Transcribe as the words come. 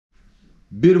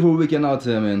Beautiful weekend out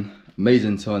here, man.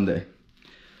 Amazing Sunday.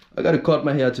 I gotta cut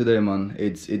my hair today, man.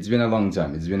 It's been a long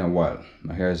time. It's been a while.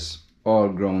 My hair's all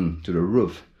grown to the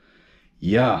roof.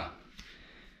 Yeah.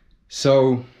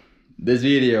 So this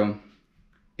video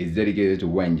is dedicated to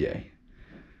Wenjie.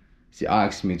 She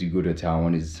asked me to go to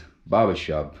Taiwanese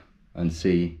barbershop and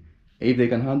see if they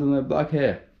can handle my black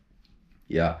hair.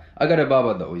 Yeah, I got a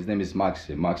barber though. His name is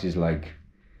Maxi. Maxi's like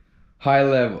high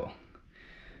level.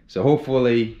 So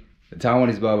hopefully the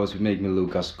Taiwanese barbers will make me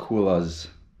look as cool as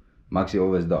Maxi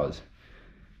always does.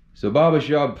 So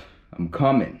barbershop, I'm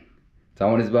coming.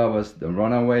 Taiwanese barbers, don't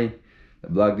run away. The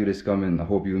black dude is coming. I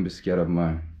hope you won't be scared of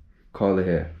my curly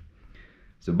hair.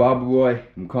 So barber boy,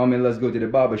 I'm coming. Let's go to the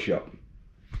barbershop.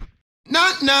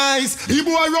 Not nice. The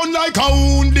boy run like a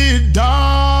wounded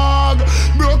dog.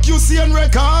 Broke you see on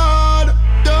record.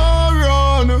 Don't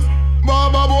run.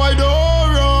 Barber boy,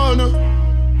 don't run.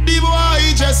 The boy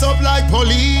dress up like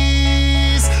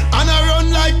police and I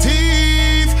run like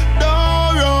thief.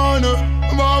 Don't run.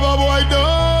 Barber boy,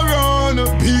 don't run.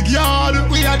 Big yard,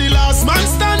 we are the last man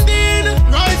standing.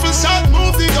 Rifle shot,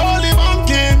 move the goalie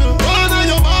bunking. Run on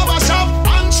your barber shop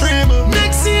and trim.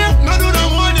 Next year, no do no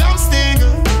more damn sting.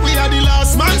 We are the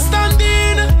last man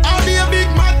standing. I'll be a big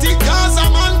matic cause a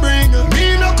man bring.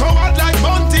 Me no come out like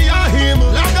Bunty or him.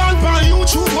 Log on pan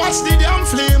YouTube, watch the damn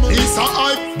flame. It's a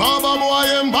hype, barber boy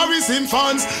embarrassing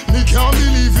fans. Me can't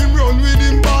believe him run with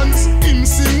him bands. Him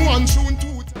sing one tune two.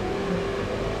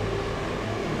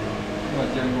 有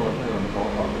见过这种头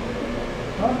发？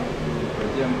啊？有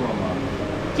见过吗？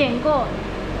剪过，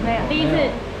没有，第一次。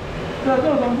这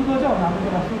个同事说叫我拿那个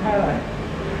把梳开来。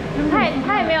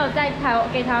他也没有在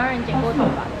给台湾人剪过头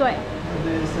发，对。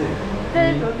这件事。这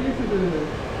是第一次，对对对。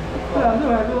对啊，对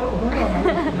我来说，我说叫我拿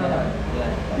梳开来。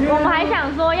我们还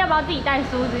想说要不要自己带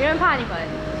梳子，因为怕你们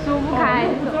梳不开。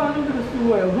我不知道用这个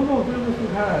梳哎，我说我用这个梳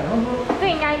开来，然后说这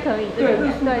应该可以，对，这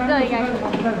应该可以。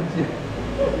不太能接，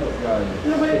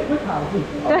因为会卡住。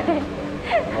对。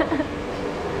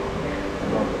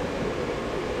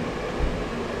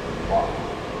哇，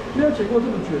没有剪过这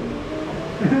么卷。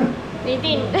一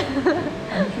定。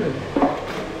很卷。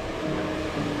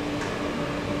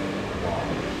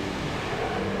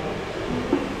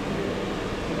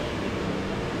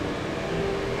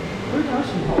我就想洗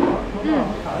头发，头发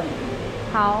卡在里面。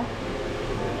好。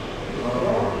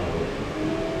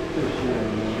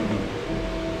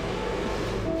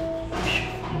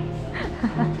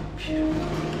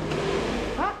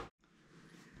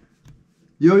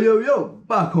Yo,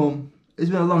 back home. It's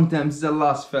been a long time since I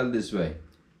last felt this way.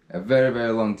 A very,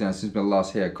 very long time since my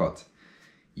last haircut.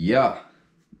 Yeah,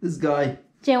 this guy.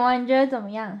 剪完你觉得怎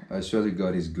么样 I swear to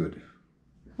God, he's good.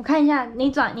 我看一下，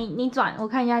你转，我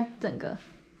看一下整个。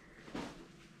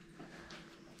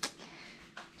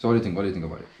So what do you think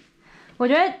about it? 我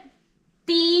觉得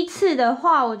第一次的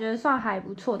话，我觉得算还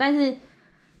不错，但是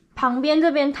旁边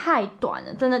这边太短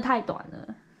了，真的太短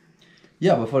了。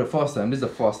Yeah, but for the first time, this is the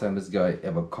first time this guy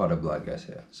ever cut a black guy's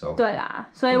hair. So 对啦，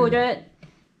所以我觉得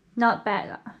not bad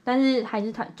啦，但是还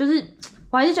是就是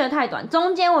我还是觉得太短。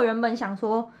中间我原本想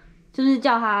说，就是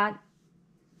叫他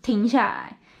停下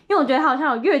来，因为我觉得他好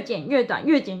像有越剪越短，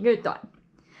越剪越短。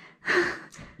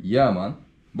Yeah, man.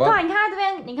 对啊，你看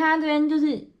他这边就是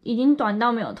已经短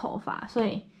到没有头发，所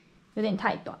以有点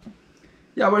太短。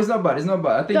Yeah, but it's not bad. It's not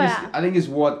bad. I think it's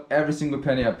worth every single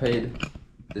penny I paid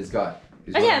this guy.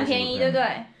 而且很便宜，对不对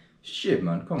 ？Shit,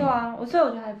 man, come on. 对啊，所以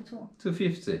我觉得还不错。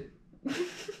$250.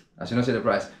 I should not say the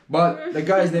price. But the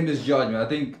guy's name is George, man. I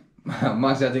think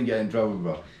Max, I didn't get in trouble,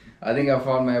 bro. I think I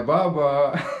found my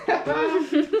barber.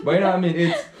 But you know what I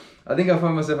mean? I think I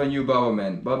found myself a new barber,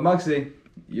 man. But Maxi,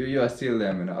 you are still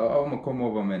there, man. I'm gonna come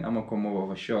over, man. I'm gonna come over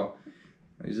for sure.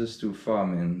 It's just too far,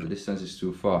 man. The distance is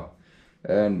too far.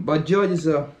 But George is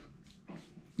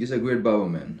a great barber,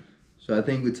 man. So I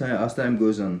think with time, as time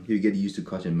goes on, he'll get used to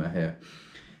cutting my hair.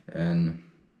 And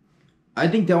I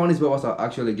think Taiwanese barbers are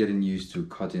actually getting used to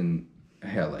cutting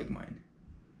hair like mine.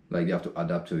 Like they have to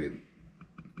adapt to it.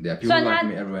 There are people like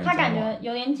me everywhere in Taiwan. 他感觉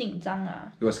有点紧张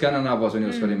啊。He was kind of nervous when he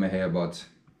was cutting my hair, but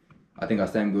I think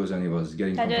as time goes on, he was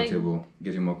getting comfortable,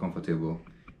 getting more comfortable.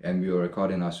 And we were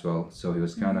recording as well, so he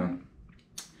was kind of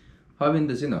having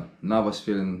this, nervous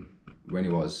feeling when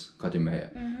he was cutting my hair.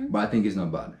 But I think it's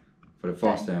not bad. For the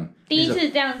first time. 第一次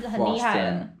这样子很厉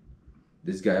害了。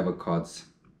This guy ever cuts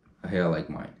a hair like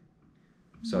mine.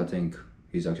 So I think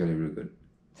he's actually really good.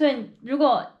 所以如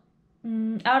果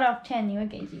out of 10你会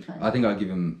给几分 I think I'll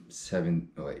give him 7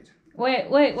 or 8.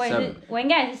 我应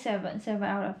该也是 7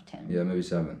 out of 10. Yeah, maybe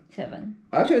 7. 7.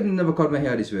 Actually, I never cut my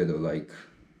hair this way though. Like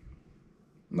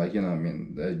you know what I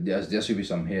mean. There should be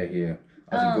some hair here.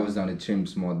 As it goes down, it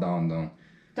trims more down.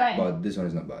 对 but this one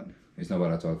is not bad. It's not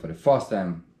bad at all for the first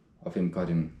time of him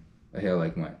cutting a hair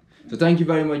like mine. So thank you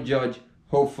very much, Judge.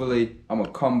 Hopefully I'm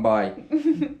gonna come by.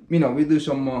 You know, we do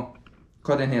some more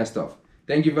cutting hair stuff.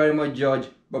 Thank you very much, Judge.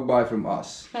 Bye bye from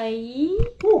us. Bye.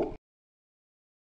 Woo.